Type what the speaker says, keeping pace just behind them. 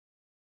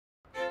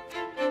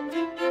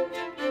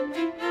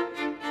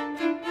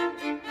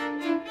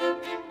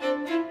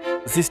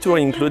This tour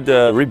includes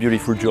a very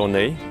beautiful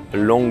journey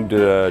along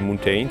the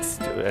mountains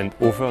and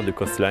over the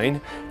coastline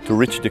to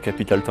reach the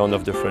capital town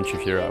of the French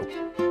Riviera.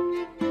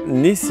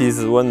 Nice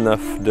is one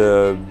of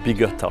the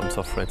bigger towns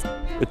of France,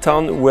 a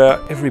town where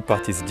every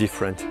part is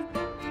different.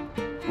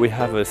 We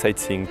have a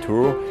sightseeing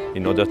tour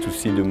in order to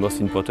see the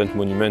most important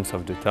monuments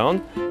of the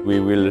town.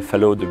 We will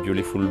follow the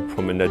beautiful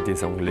Promenade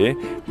des Anglais,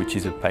 which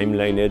is a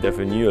pine-lined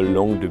avenue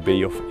along the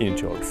Bay of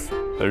Angels.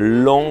 A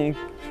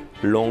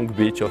long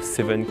beach of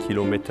 7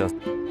 kilometers.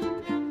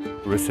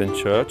 Recent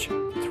church,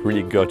 it's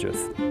really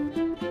gorgeous.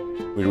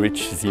 We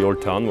reach the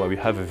old town where we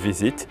have a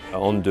visit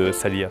on the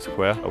Saleya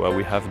Square, where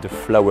we have the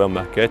flower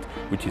market,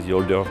 which is the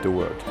older of the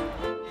world.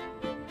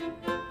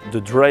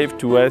 The drive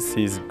to us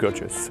is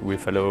gorgeous. We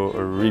follow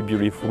a really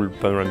beautiful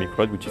panoramic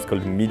road, which is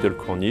called Middle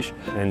Corniche,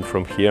 and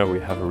from here we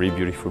have a really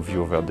beautiful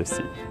view over the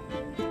sea.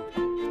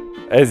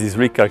 As is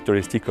really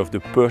characteristic of the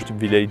perched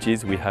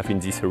villages we have in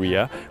this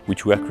area,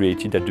 which were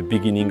created at the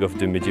beginning of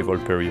the medieval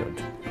period.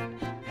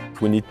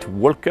 We need to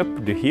walk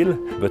up the hill,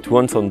 but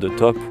once on the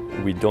top,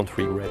 we don't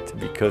regret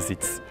because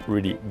it's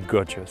really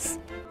gorgeous.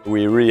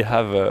 We really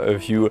have a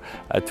view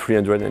at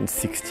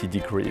 360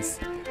 degrees.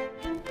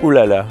 Ooh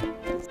la la!